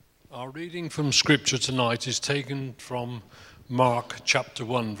Our reading from Scripture tonight is taken from Mark chapter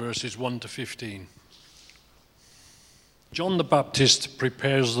 1, verses 1 to 15. John the Baptist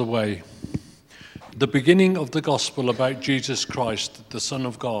prepares the way. The beginning of the gospel about Jesus Christ, the Son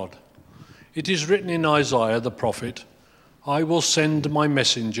of God. It is written in Isaiah the prophet, "I will send my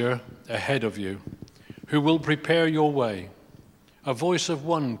messenger ahead of you, who will prepare your way. A voice of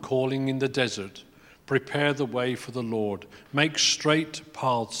one calling in the desert, prepare the way for the Lord, make straight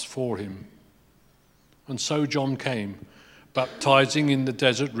paths for him." And so John came, baptizing in the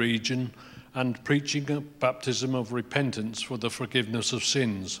desert region and preaching a baptism of repentance for the forgiveness of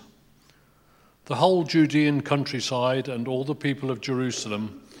sins. The whole Judean countryside and all the people of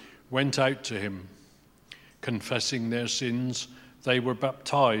Jerusalem went out to him. Confessing their sins, they were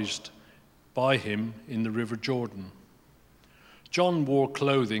baptized by him in the river Jordan. John wore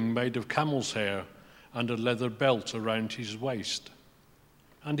clothing made of camel's hair and a leather belt around his waist,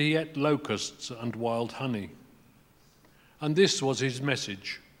 and he ate locusts and wild honey. And this was his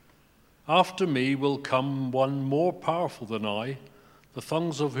message: "After me will come one more powerful than I, the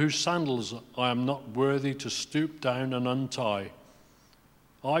thongs of whose sandals I am not worthy to stoop down and untie.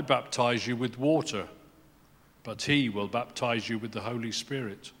 I baptize you with water, but he will baptize you with the Holy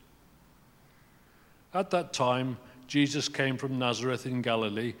Spirit." At that time, Jesus came from Nazareth in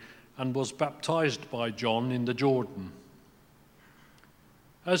Galilee and was baptized by John in the Jordan.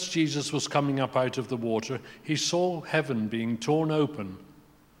 As Jesus was coming up out of the water, he saw heaven being torn open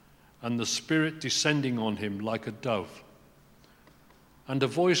and the Spirit descending on him like a dove. And a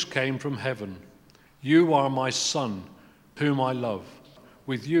voice came from heaven, "You are my Son, whom I love.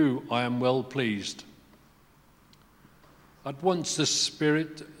 With you I am well pleased." At once the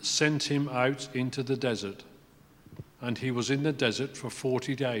Spirit sent him out into the desert, and he was in the desert for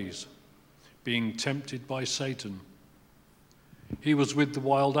 40 days, being tempted by Satan. He was with the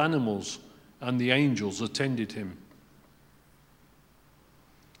wild animals, and the angels attended him.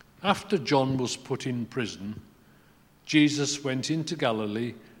 After John was put in prison, Jesus went into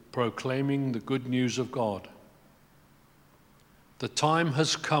Galilee, proclaiming the good news of God. "The time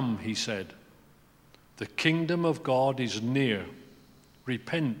has come," he said. "The kingdom of God is near.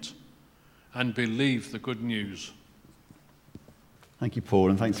 Repent and believe the good news." Thank you, Paul,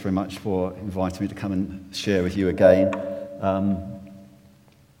 and thanks very much for inviting me to come and share with you again.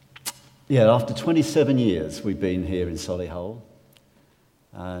 After 27 years we've been here in Solihull,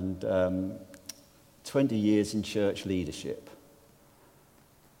 and 20 years in church leadership.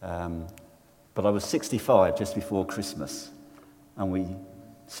 But I was 65 just before Christmas, and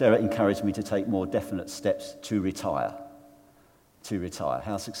Sarah encouraged me to take more definite steps to retire.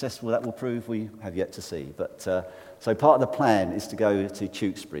 How successful that will prove, we have yet to see. But so part of the plan is to go to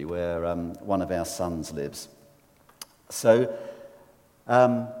Tewkesbury, where one of our sons lives. So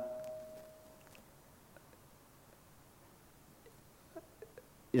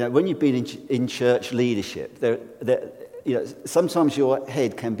when you've been in church leadership, sometimes your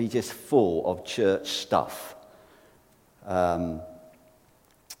head can be just full of church stuff.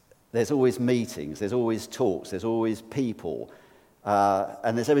 There's always meetings, there's always talks, there's always people.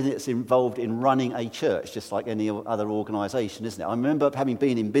 And there's everything that's involved in running a church, just like any other organisation, isn't it? I remember having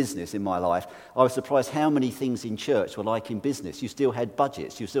been in business in my life, I was surprised how many things in church were like in business. You still had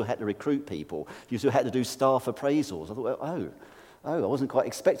budgets, you still had to recruit people, you still had to do staff appraisals. I thought, I wasn't quite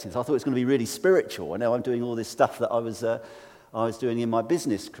expecting this. I thought it was going to be really spiritual, and now I'm doing all this stuff that I was doing in my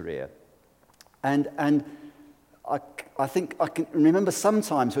business career. And I think I can remember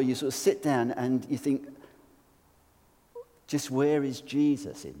sometimes where you sort of sit down and you think, just where is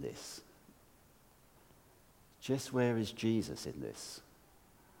Jesus in this? Just where is Jesus in this?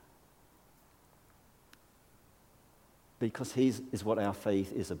 Because he is what our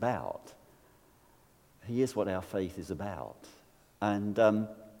faith is about. He is what our faith is about. And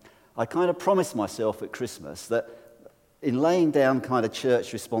I kind of promised myself at Christmas that in laying down kind of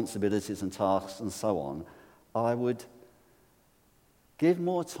church responsibilities and tasks and so on, I would give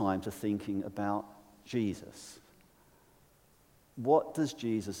more time to thinking about Jesus. What does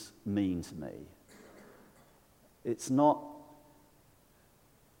Jesus mean to me? It's not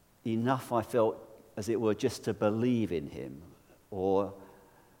enough, I felt, as it were, just to believe in him or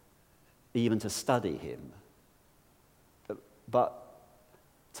even to study him, but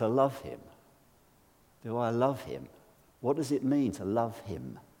to love him. Do I love him? What does it mean to love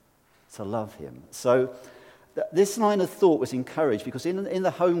him? To love him. So this line of thought was encouraged because in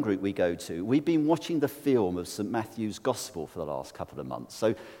the home group we go to, we've been watching the film of St. Matthew's Gospel for the last couple of months.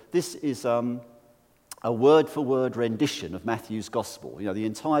 So this is a word-for-word rendition of Matthew's Gospel. You know, the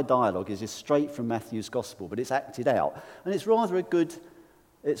entire dialogue is just straight from Matthew's Gospel, but it's acted out. And it's rather a good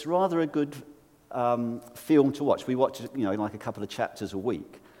It's rather a good film to watch. We watch, like a couple of chapters a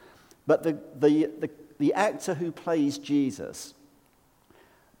week. But the actor who plays Jesus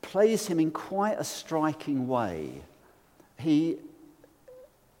plays him in quite a striking way. He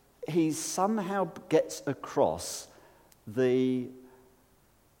somehow gets across the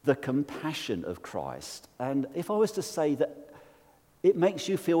compassion of Christ. And if I was to say that it makes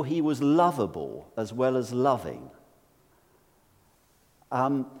you feel he was lovable as well as loving.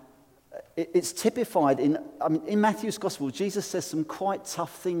 It's typified in Matthew's Gospel. Jesus says some quite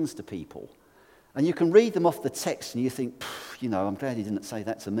tough things to people. And you can read them off the text and you think, I'm glad he didn't say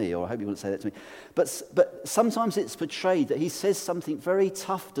that to me, or I hope he wouldn't say that to me. But sometimes it's portrayed that he says something very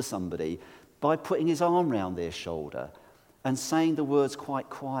tough to somebody by putting his arm around their shoulder and saying the words quite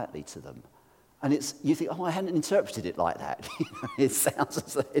quietly to them. And you think, I hadn't interpreted it like that. It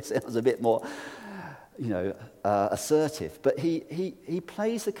sounds a bit more, assertive. But he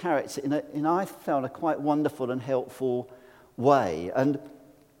plays the character in I found a quite wonderful and helpful way. And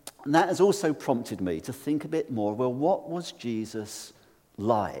that has also prompted me to think a bit more, well, what was Jesus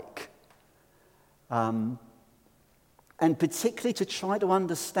like? And particularly to try to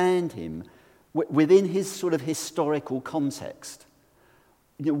understand him within his sort of historical context.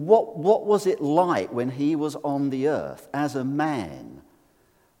 What was it like when he was on the earth as a man?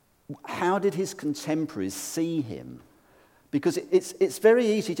 How did his contemporaries see him? Because it's very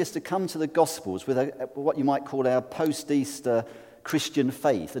easy just to come to the Gospels with what you might call our post-Easter Christian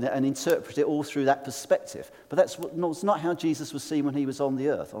faith and interpret it all through that perspective. But that's not how Jesus was seen when he was on the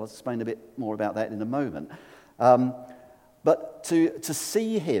earth. I'll explain a bit more about that in a moment. But to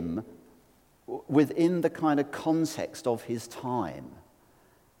see him within the kind of context of his time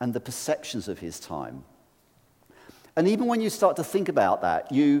and the perceptions of his time. And even when you start to think about that,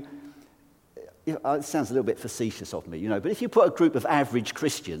 it sounds a little bit facetious of me, but if you put a group of average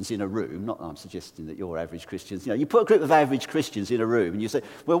Christians in a room, not that I'm suggesting that you're average Christians, you put a group of average Christians in a room and you say,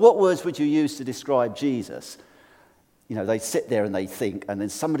 well, what words would you use to describe Jesus? They sit there and they think, and then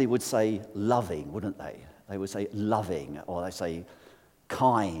somebody would say loving, wouldn't they? They would say loving, or they say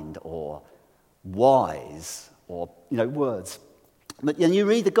kind, or wise, or, words. But when you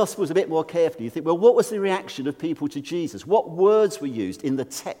read the Gospels a bit more carefully, you think, well, what was the reaction of people to Jesus? What words were used in the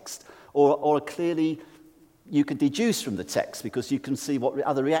text? Or clearly you could deduce from the text because you can see what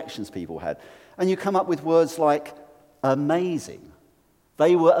other reactions people had. And you come up with words like amazing.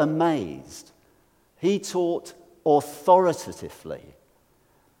 They were amazed. He taught authoritatively.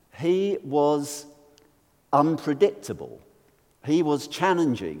 He was unpredictable. He was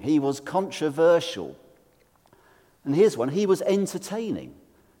challenging. He was controversial. And here's one. He was entertaining.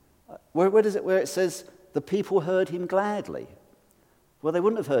 Where it says the people heard him gladly? Well, they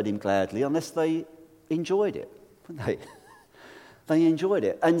wouldn't have heard him gladly unless they enjoyed it, wouldn't they? They enjoyed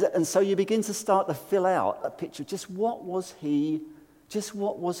it. And so you begin to start to fill out a picture of just what was he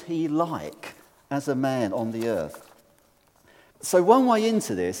like as a man on the earth. So one way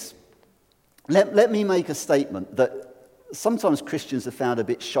into this, let me make a statement that sometimes Christians have found a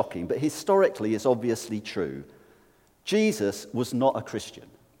bit shocking, but historically is obviously true. Jesus was not a Christian.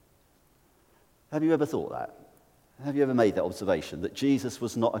 Have you ever thought that? Have you ever made that observation, that Jesus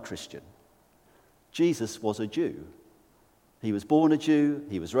was not a Christian? Jesus was a Jew. He was born a Jew,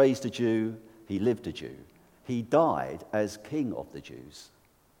 he was raised a Jew, he lived a Jew. He died as King of the Jews.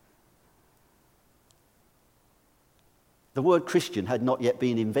 The word Christian had not yet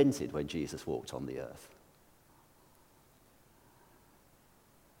been invented when Jesus walked on the earth.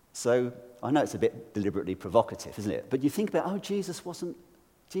 So, I know it's a bit deliberately provocative, isn't it? But you think about, Jesus was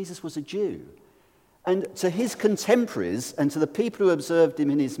a Jew. And to his contemporaries and to the people who observed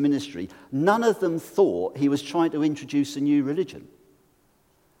him in his ministry, none of them thought he was trying to introduce a new religion.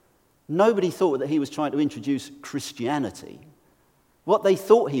 Nobody thought that he was trying to introduce Christianity. What they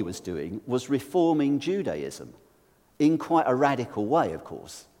thought he was doing was reforming Judaism in quite a radical way, of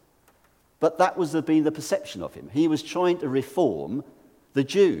course. But that was been the perception of him. He was trying to reform the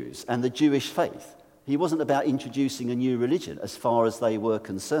Jews and the Jewish faith. He wasn't about introducing a new religion as far as they were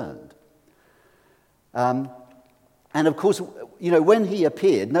concerned. And of course, when he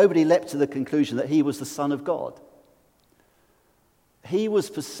appeared, nobody leapt to the conclusion that he was the Son of God. He was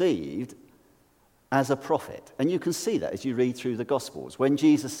perceived as a prophet. And you can see that as you read through the Gospels. When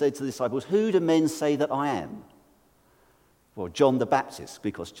Jesus said to the disciples, "Who do men say that I am?" Well, John the Baptist,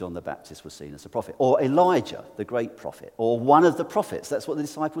 because John the Baptist was seen as a prophet. Or Elijah, the great prophet. Or one of the prophets. That's what the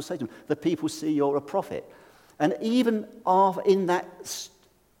disciples said to him. The people see you're a prophet. And even in that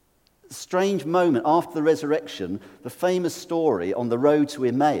strange moment after the resurrection, the famous story on the road to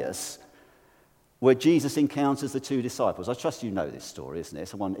Emmaus, where Jesus encounters the two disciples. I trust you know this story, isn't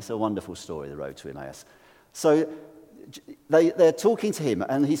it? It's a wonderful story, the road to Emmaus. So they're talking to him,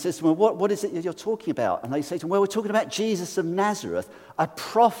 and he says to them, what is it you're talking about? And they say to him, well, we're talking about Jesus of Nazareth, a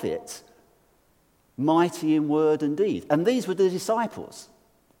prophet, mighty in word and deed. And these were the disciples.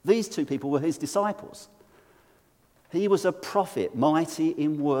 These two people were his disciples. He was a prophet, mighty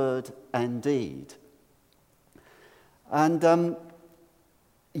in word and deed. And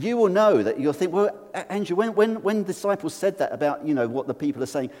you will know that you'll think, well, Andrew, when disciples said that about, what the people are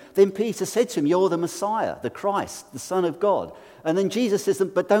saying, then Peter said to him, you're the Messiah, the Christ, the Son of God. And then Jesus says to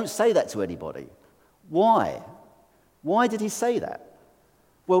them, but don't say that to anybody. Why? Why did he say that?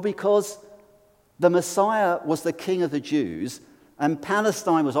 Well, because the Messiah was the King of the Jews, and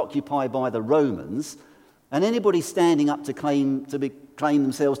Palestine was occupied by the Romans, and anybody standing up to claim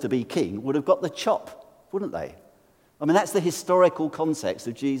themselves to be king would have got the chop, wouldn't they? I mean, that's the historical context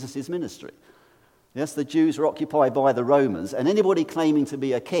of Jesus' ministry. Yes, the Jews were occupied by the Romans, and anybody claiming to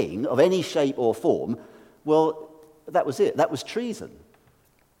be a king of any shape or form, well, that was it. That was treason.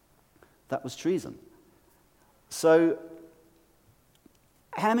 That was treason. So,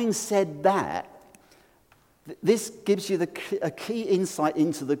 having said that, this gives you a key insight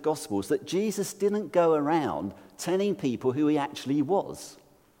into the Gospels, that Jesus didn't go around telling people who he actually was.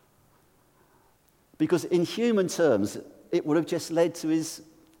 Because in human terms, it would have just led to his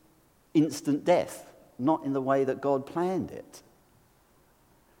instant death, not in the way that God planned it.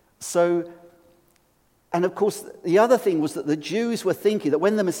 So, and of course, the other thing was that the Jews were thinking that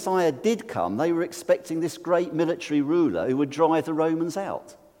when the Messiah did come, they were expecting this great military ruler who would drive the Romans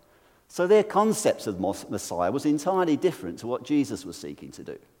out. So their concepts of Messiah was entirely different to what Jesus was seeking to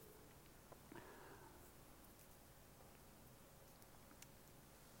do.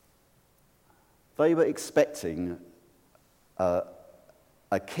 They were expecting a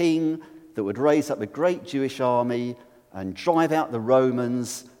king that would raise up a great Jewish army and drive out the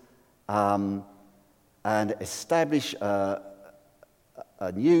Romans and establish a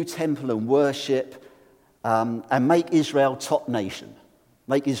new temple and worship and make Israel top nation.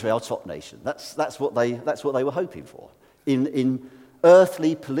 Make Israel top nation. That's what they were hoping for in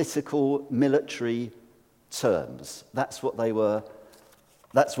earthly, political, military terms. That's what they were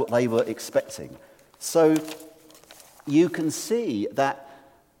expecting. So you can see that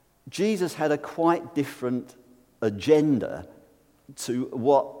Jesus had a quite different agenda to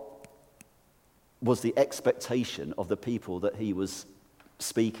what was the expectation of the people that he was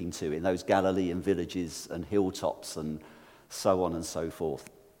speaking to in those Galilean villages and hilltops and so on and so forth.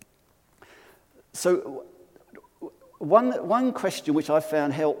 So one question which I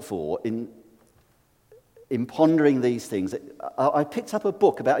found helpful in pondering these things, I picked up a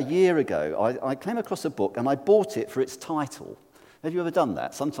book about a year ago. I came across a book and I bought it for its title. Have you ever done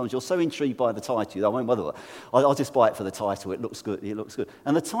that? Sometimes you're so intrigued by the title, I won't bother. I'll just buy it for the title. It looks good.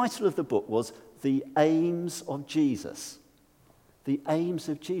 And the title of the book was The Aims of Jesus. The Aims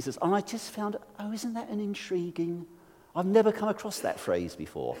of Jesus. And I just found, isn't that an intriguing... I've never come across that phrase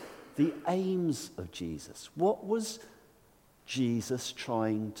before. The aims of Jesus. What was Jesus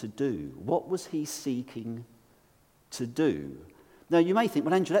trying to do? What was he seeking to do? Now, you may think,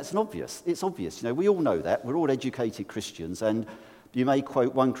 well, Andrew, that's obvious. It's obvious. We all know that. We're all educated Christians. And you may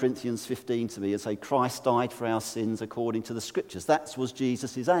quote 1 Corinthians 15 to me and say, Christ died for our sins according to the Scriptures. That was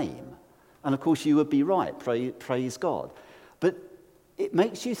Jesus' aim. And, of course, you would be right. Praise God. But it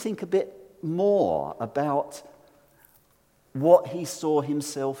makes you think a bit more about what he saw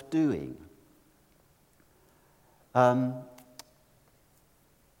himself doing.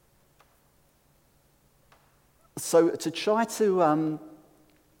 So to try to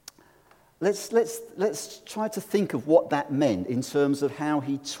let's try to think of what that meant in terms of how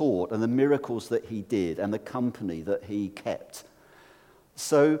he taught and the miracles that he did and the company that he kept.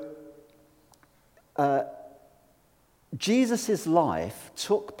 So Jesus' life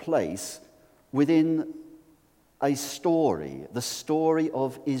took place within a story, the story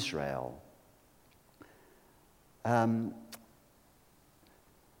of Israel.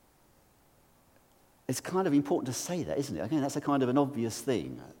 It's kind of important to say that, isn't it? Again, that's a kind of an obvious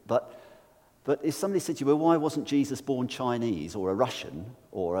thing. But if somebody said to you, well, why wasn't Jesus born Chinese or a Russian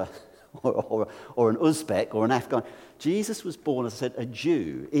or an Uzbek or an Afghan? Jesus was born, as I said, a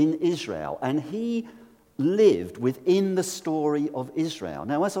Jew in Israel, and he lived within the story of Israel.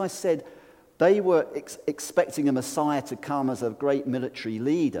 Now, as I said, they were expecting a Messiah to come as a great military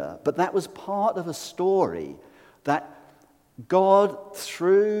leader, but that was part of a story that God,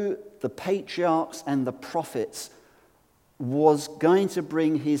 through the patriarchs and the prophets, was going to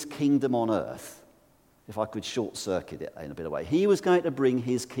bring his kingdom on earth. if I could short-circuit it in a bit of a way. He was going to bring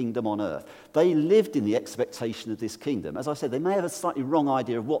his kingdom on earth. They lived in the expectation of this kingdom. As I said, they may have a slightly wrong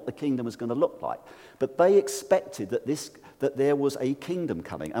idea of what the kingdom was going to look like, but they expected that there was a kingdom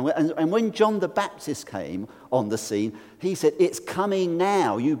coming. And when John the Baptist came on the scene, he said, it's coming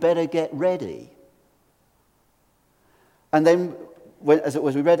now, you better get ready. And then, as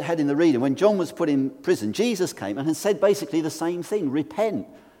we had in the reading, when John was put in prison, Jesus came and said basically the same thing, repent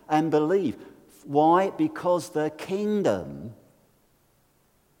and believe. Why? Because the kingdom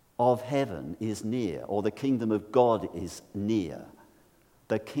of heaven is near, or the kingdom of God is near.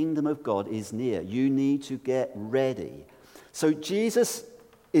 The kingdom of God is near. You need to get ready. So Jesus,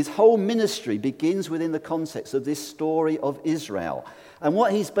 his whole ministry begins within the context of this story of Israel. And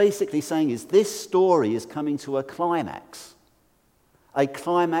what he's basically saying is this story is coming to a climax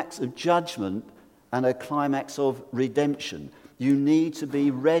of judgment and a climax of redemption. You need to be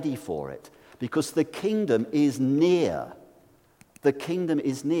ready for it. Because the kingdom is near. The kingdom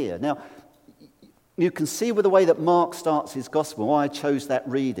is near. Now, you can see with the way that Mark starts his gospel, why I chose that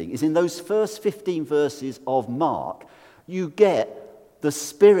reading, is in those first 15 verses of Mark, you get the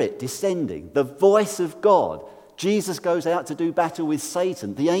Spirit descending, the voice of God. Jesus goes out to do battle with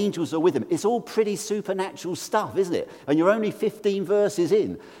Satan. The angels are with him. It's all pretty supernatural stuff, isn't it? And you're only 15 verses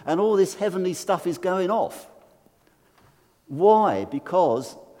in, and all this heavenly stuff is going off. Why?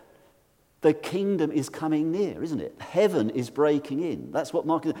 Because the kingdom is coming near, isn't it? Heaven is breaking in. That's what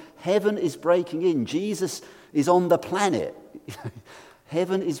Mark is. Heaven is breaking in. Jesus is on the planet.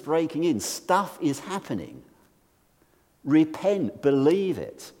 Heaven is breaking in. Stuff is happening. Repent. Believe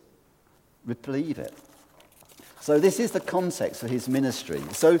it. Believe it. So this is the context for his ministry.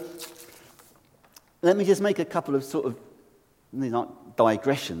 So let me just make a couple of sort of, they're not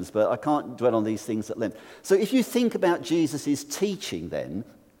digressions, but I can't dwell on these things at length. So if you think about Jesus' teaching then,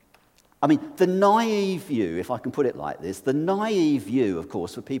 I mean, the naive view, if I can put it like this, the naive view, of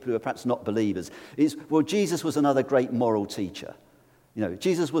course, for people who are perhaps not believers, is, well, Jesus was another great moral teacher. You know,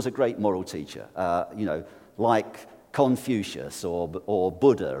 Jesus was a great moral teacher, like Confucius or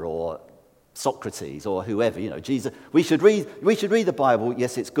Buddha or Socrates or whoever. You know, Jesus. We should read the Bible.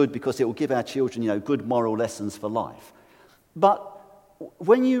 Yes, it's good because it will give our children, good moral lessons for life. But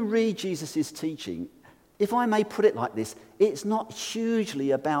when you read Jesus' teaching, if I may put it like this, it's not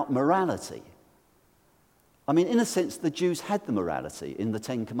hugely about morality. I mean, in a sense, the Jews had the morality in the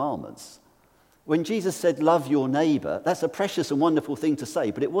Ten Commandments. When Jesus said, love your neighbour, that's a precious and wonderful thing to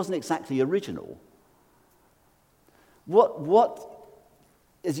say, but it wasn't exactly original.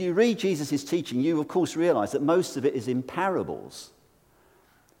 As you read Jesus' teaching, you of course realise that most of it is in parables.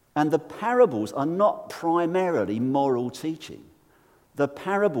 And the parables are not primarily moral teaching. The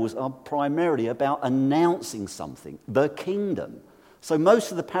parables are primarily about announcing something, the kingdom. So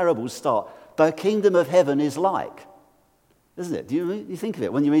most of the parables start, the kingdom of heaven is like, isn't it? Do you think of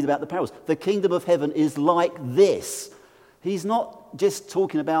it when you read about the parables? The kingdom of heaven is like this. He's not just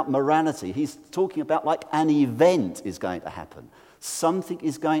talking about morality. He's talking about like an event is going to happen. Something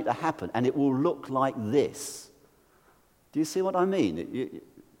is going to happen and it will look like this. Do you see what I mean?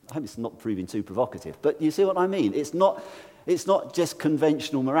 I hope it's not proving too provocative, but you see what I mean? It's not just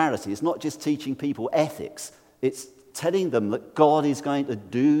conventional morality. It's not just teaching people ethics. It's telling them that God is going to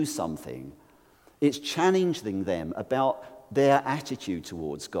do something. It's challenging them about their attitude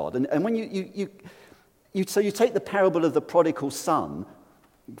towards God. And when you take the parable of the prodigal son,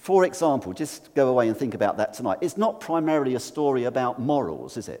 for example, just go away and think about that tonight. It's not primarily a story about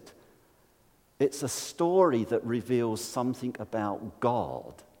morals, is it? It's a story that reveals something about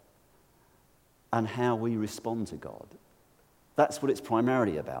God and how we respond to God. That's what it's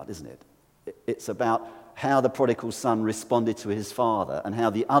primarily about, isn't it? It's about how the prodigal son responded to his father and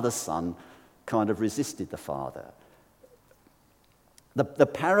how the other son kind of resisted the father. The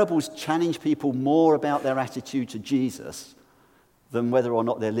parables challenge people more about their attitude to Jesus than whether or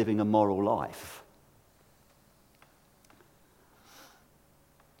not they're living a moral life.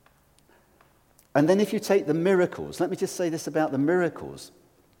 And then if you take the miracles, let me just say this about the miracles.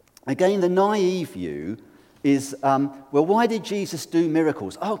 Again, the naive view is, why did Jesus do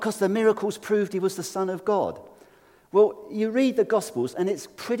miracles? Oh, because the miracles proved he was the Son of God. Well, you read the Gospels and it's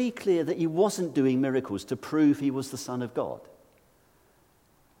pretty clear that he wasn't doing miracles to prove he was the Son of God.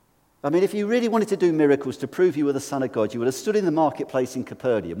 I mean, if you really wanted to do miracles to prove you were the Son of God, you would have stood in the marketplace in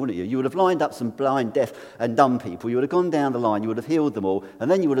Capernaum, wouldn't you? You would have lined up some blind, deaf and dumb people. You would have gone down the line. You would have healed them all. And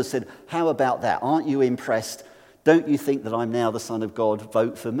then you would have said, how about that? Aren't you impressed? Don't you think that I'm now the Son of God?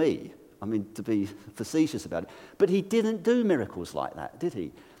 Vote for me. I mean, to be facetious about it. But he didn't do miracles like that, did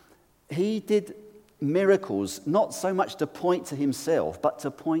he? He did miracles not so much to point to himself, but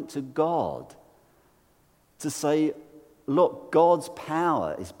to point to God. to say, look, God's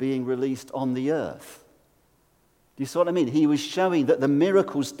power is being released on the earth. Do you see what I mean? He was showing that the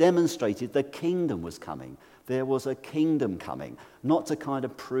miracles demonstrated the kingdom was coming. There was a kingdom coming, not to kind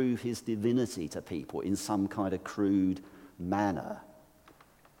of prove his divinity to people in some kind of crude manner.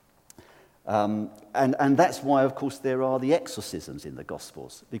 And that's why, of course, there are the exorcisms in the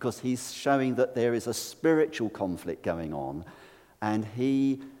Gospels, because he's showing that there is a spiritual conflict going on, and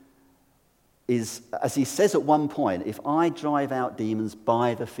he is, as he says at one point, if I drive out demons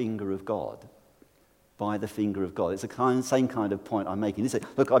by the finger of God, by the finger of God. It's the same kind of point I'm making. He said,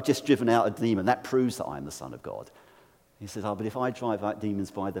 look, I've just driven out a demon. That proves that I'm the Son of God. He says, but if I drive out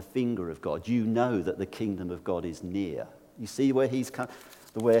demons by the finger of God, you know that the kingdom of God is near. You see where he's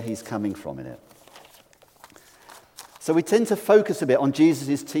coming from in it. So we tend to focus a bit on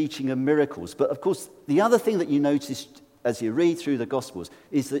Jesus' teaching and miracles. But of course, the other thing that you notice as you read through the Gospels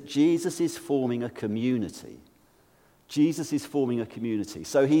is that Jesus is forming a community. Jesus is forming a community.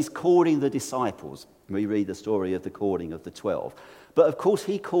 So he's calling the disciples. We read the story of the calling of the 12. But of course,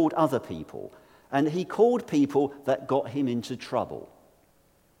 he called other people. And he called people that got him into trouble.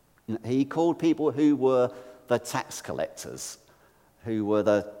 He called people who were the tax collectors, who were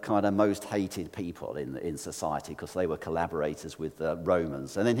the kind of most hated people in society because they were collaborators with the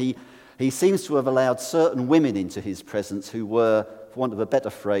Romans. And then he seems to have allowed certain women into his presence who were, for want of a better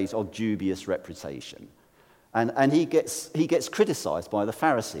phrase, of dubious reputation. And he gets criticized by the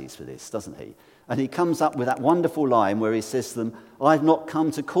Pharisees for this, doesn't he? And he comes up with that wonderful line where he says to them, I've not come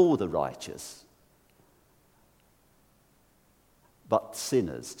to call the righteous, but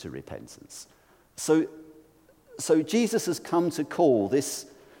sinners to repentance. So Jesus has come to call this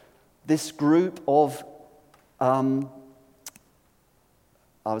group of, to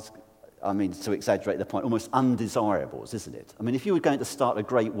exaggerate the point, almost undesirables, isn't it? I mean, if you were going to start a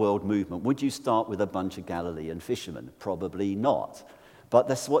great world movement, would you start with a bunch of Galilean fishermen? Probably not. But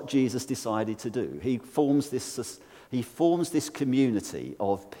that's what Jesus decided to do. He forms this community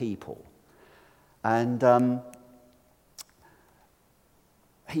of people. And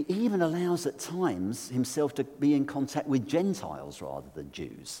he even allows at times himself to be in contact with Gentiles rather than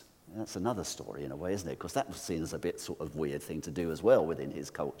Jews. That's another story in a way, isn't it? Because that was seen as a bit sort of weird thing to do as well within his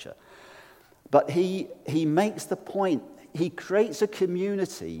culture. But he makes the point, he creates a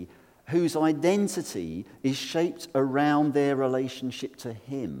community whose identity is shaped around their relationship to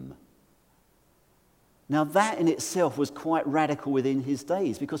him. Now that in itself was quite radical within his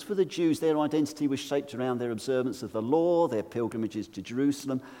days, because for the Jews their identity was shaped around their observance of the law, their pilgrimages to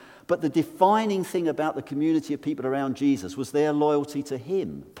Jerusalem. But the defining thing about the community of people around Jesus was their loyalty to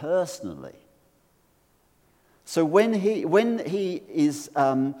him personally. So when his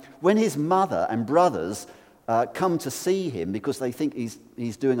mother and brothers come to see him because they think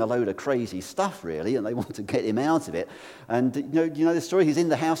he's doing a load of crazy stuff, really, and they want to get him out of it. And you know the story. He's in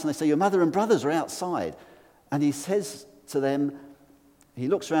the house, and they say, "Your mother and brothers are outside." And he says to them, he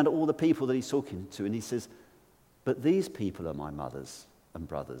looks around at all the people that he's talking to, and he says, "But these people are my mothers and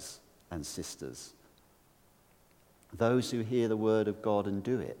brothers and sisters, those who hear the word of God and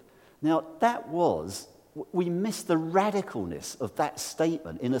do it." Now, we miss the radicalness of that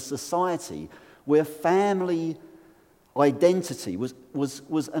statement in a society where family identity was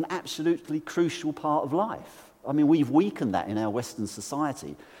an absolutely crucial part of life. I mean, we've weakened that in our Western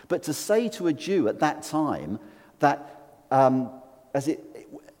society. But to say to a Jew at that time that,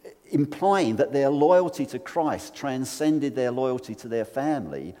 implying that their loyalty to Christ transcended their loyalty to their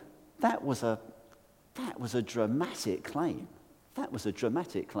family, that was a dramatic claim. That was a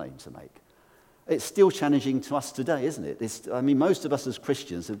dramatic claim to make. It's still challenging to us today, isn't it? Most of us as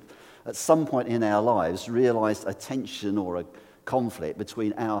Christians have, at some point in our lives, realized a tension or a conflict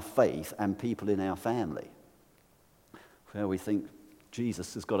between our faith and people in our family, where we think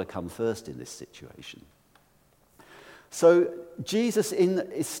Jesus has got to come first in this situation. So Jesus, in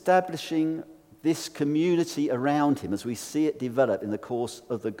establishing this community around him, as we see it develop in the course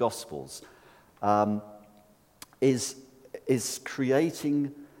of the Gospels, is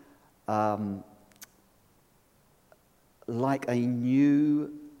creating like a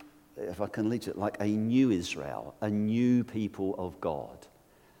new, if I can lead it, like a new Israel, a new people of God,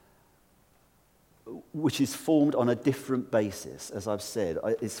 which is formed on a different basis, as I've said.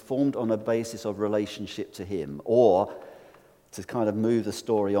 It's formed on a basis of relationship to him. Or, to kind of move the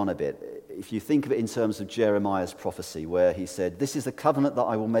story on a bit, if you think of it in terms of Jeremiah's prophecy, where he said, "This is the covenant that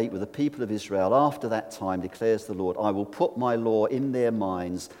I will make with the people of Israel after that time, declares the Lord. I will put my law in their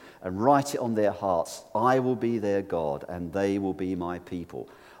minds and write it on their hearts. I will be their God, and they will be my people.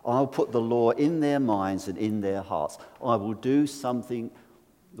 I'll put the law in their minds and in their hearts. I will do something,"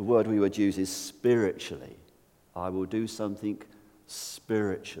 the word we would use is spiritually, I will do something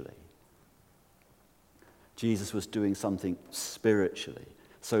spiritually. Jesus was doing something spiritually.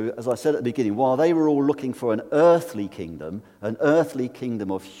 So, as I said at the beginning, while they were all looking for an earthly kingdom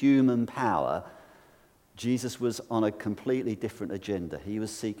of human power, Jesus was on a completely different agenda. He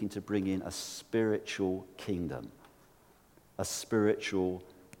was seeking to bring in a spiritual kingdom, a spiritual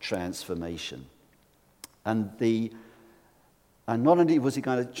transformation. And not only was he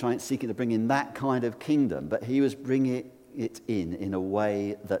going to try and seeking to bring in that kind of kingdom, but he was bringing it in a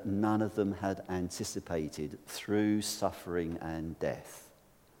way that none of them had anticipated, through suffering and death.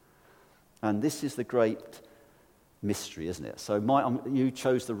 And this is the great mystery, isn't it? So you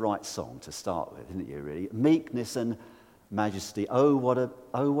chose the right song to start with, didn't you, really? Meekness and majesty. Oh, what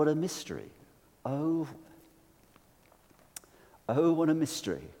a mystery. Oh, what a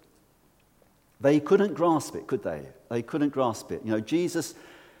mystery. They couldn't grasp it, could they? They couldn't grasp it. You know, Jesus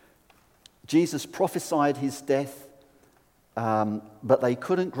prophesied his death, but they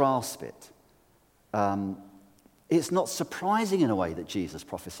couldn't grasp it. It's not surprising in a way that Jesus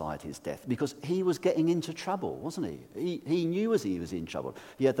prophesied his death, because he was getting into trouble, wasn't he? He knew as he was in trouble.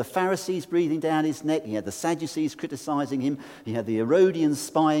 He had the Pharisees breathing down his neck. He had the Sadducees criticizing him. He had the Herodians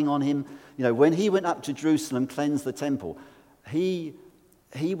spying on him. You know, when he went up to Jerusalem, cleansed the temple, he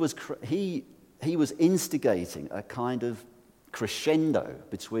was instigating a kind of crescendo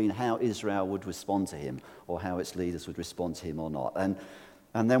between how Israel would respond to him, or how its leaders would respond to him or not.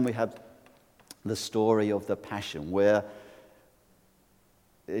 And then we have the story of the Passion, where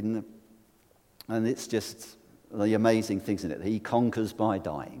and it's just the amazing things in it. He conquers by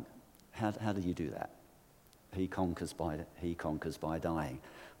dying. How do you do that? He conquers by dying.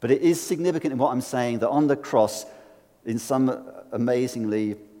 But it is significant in what I'm saying that on the cross, in some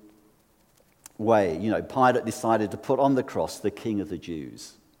amazingly way, you know, Pilate decided to put on the cross the King of the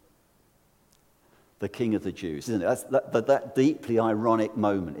Jews. The King of the Jews, isn't it? That's that deeply ironic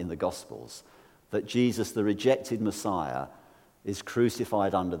moment in the Gospels, that Jesus, the rejected Messiah, is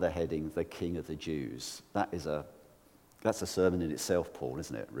crucified under the heading, the King of the Jews. That's a sermon in itself, Paul,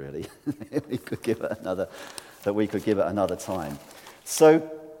 isn't it, really? we could give it another time. So,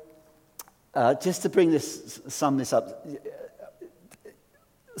 just to sum this up,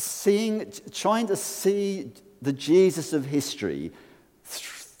 trying to see the Jesus of history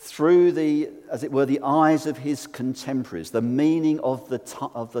through as it were, the eyes of his contemporaries, the meaning of the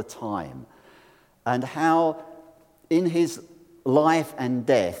time, and how in his life and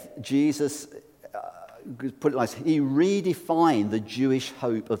death, Jesus, put it like this, he redefined the Jewish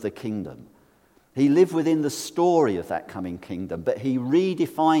hope of the kingdom. He lived within the story of that coming kingdom, but he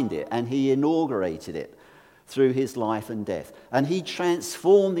redefined it and he inaugurated it through his life and death. And he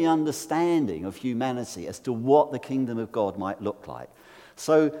transformed the understanding of humanity as to what the kingdom of God might look like.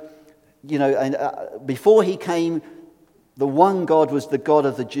 So, you know, and before he came, the one God was the God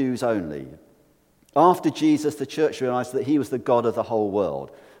of the Jews only. After Jesus, the church realized that he was the God of the whole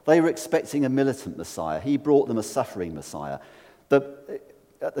world. They were expecting a militant Messiah. He brought them a suffering Messiah.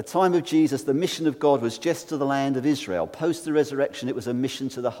 At the time of Jesus, the mission of God was just to the land of Israel. Post the resurrection, it was a mission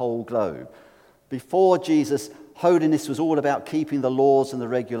to the whole globe. Before Jesus, holiness was all about keeping the laws and the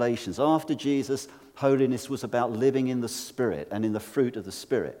regulations. After Jesus, holiness was about living in the Spirit and in the fruit of the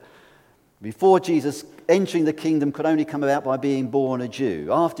Spirit. Before Jesus, entering the kingdom could only come about by being born a Jew.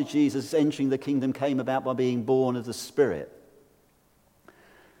 After Jesus, entering the kingdom came about by being born of the Spirit.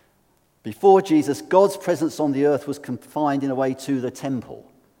 Before Jesus, God's presence on the earth was confined in a way to the temple,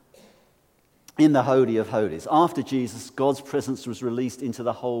 in the Holy of Holies. After Jesus, God's presence was released into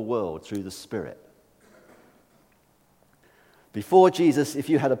the whole world through the Spirit. Before Jesus, if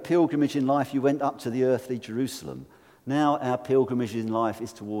you had a pilgrimage in life, you went up to the earthly Jerusalem. Now our pilgrimage in life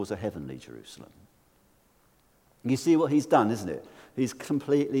is towards a heavenly Jerusalem. You see what he's done, isn't it? He's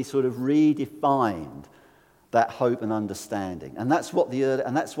completely sort of redefined that hope and understanding. And that's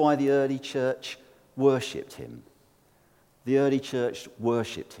why the early church worshipped him. The early church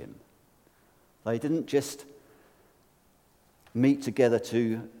worshipped him. They didn't just meet together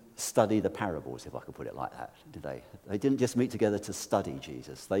to study the parables, if I could put it like that, did they? They didn't just meet together to study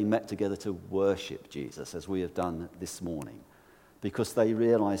Jesus. They met together to worship Jesus, as we have done this morning, because they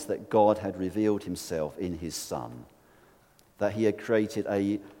realized that God had revealed himself in his Son, that he had created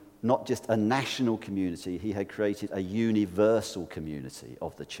not just a national community, he had created a universal community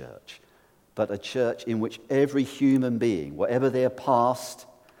of the church, but a church in which every human being, whatever their past,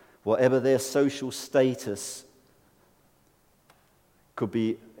 whatever their social status, could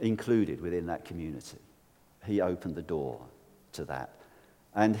be included within that community. He opened the door to that.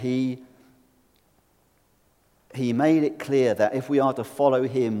 And he he made it clear that if we are to follow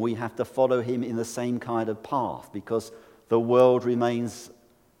him, we have to follow him in the same kind of path, because the world remains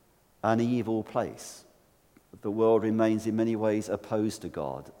an evil place. The world remains in many ways opposed to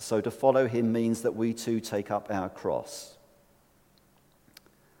God. So to follow him means that we too take up our cross.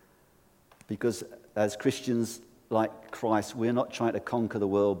 Because as Christians like Christ, we're not trying to conquer the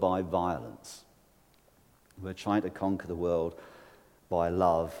world by violence. We're trying to conquer the world by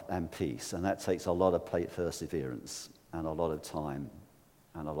love and peace. And that takes a lot of perseverance and a lot of time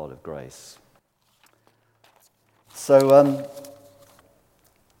and a lot of grace. So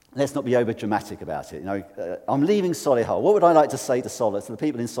let's not be over dramatic about it. I'm leaving Solihull. What would I like to say to the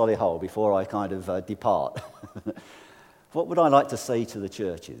people in Solihull before I kind of depart? What would I like to say to the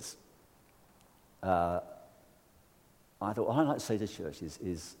churches? I thought what I'd like to say to churches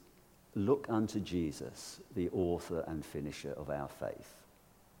is look unto Jesus, the author and finisher of our faith.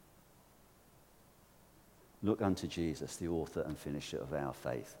 Look unto Jesus, the author and finisher of our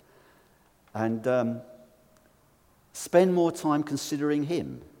faith. And spend more time considering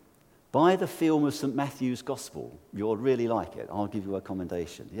him. Buy the film of St. Matthew's Gospel. You'll really like it. I'll give you a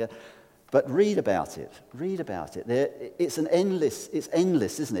commendation. Yeah? But read about it. Read about it. It's endless,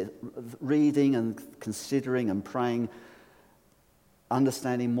 isn't it? Reading and considering and praying,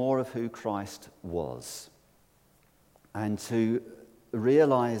 understanding more of who Christ was. And to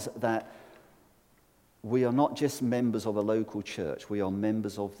realize that we are not just members of a local church, we are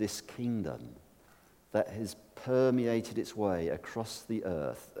members of this kingdom that has permeated its way across the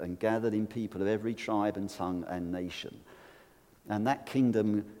earth and gathered in people of every tribe and tongue and nation. And that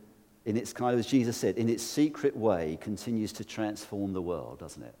kingdom, in its kind of, as Jesus said, in its secret way, continues to transform the world,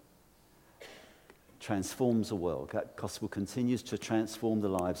 doesn't it? Transforms the world. That gospel continues to transform the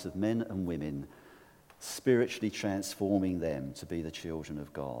lives of men and women, spiritually transforming them to be the children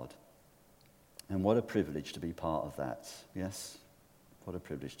of God. And what a privilege to be part of that. Yes? What a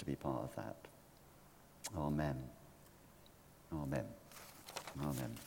privilege to be part of that. Amen. Amen. Amen.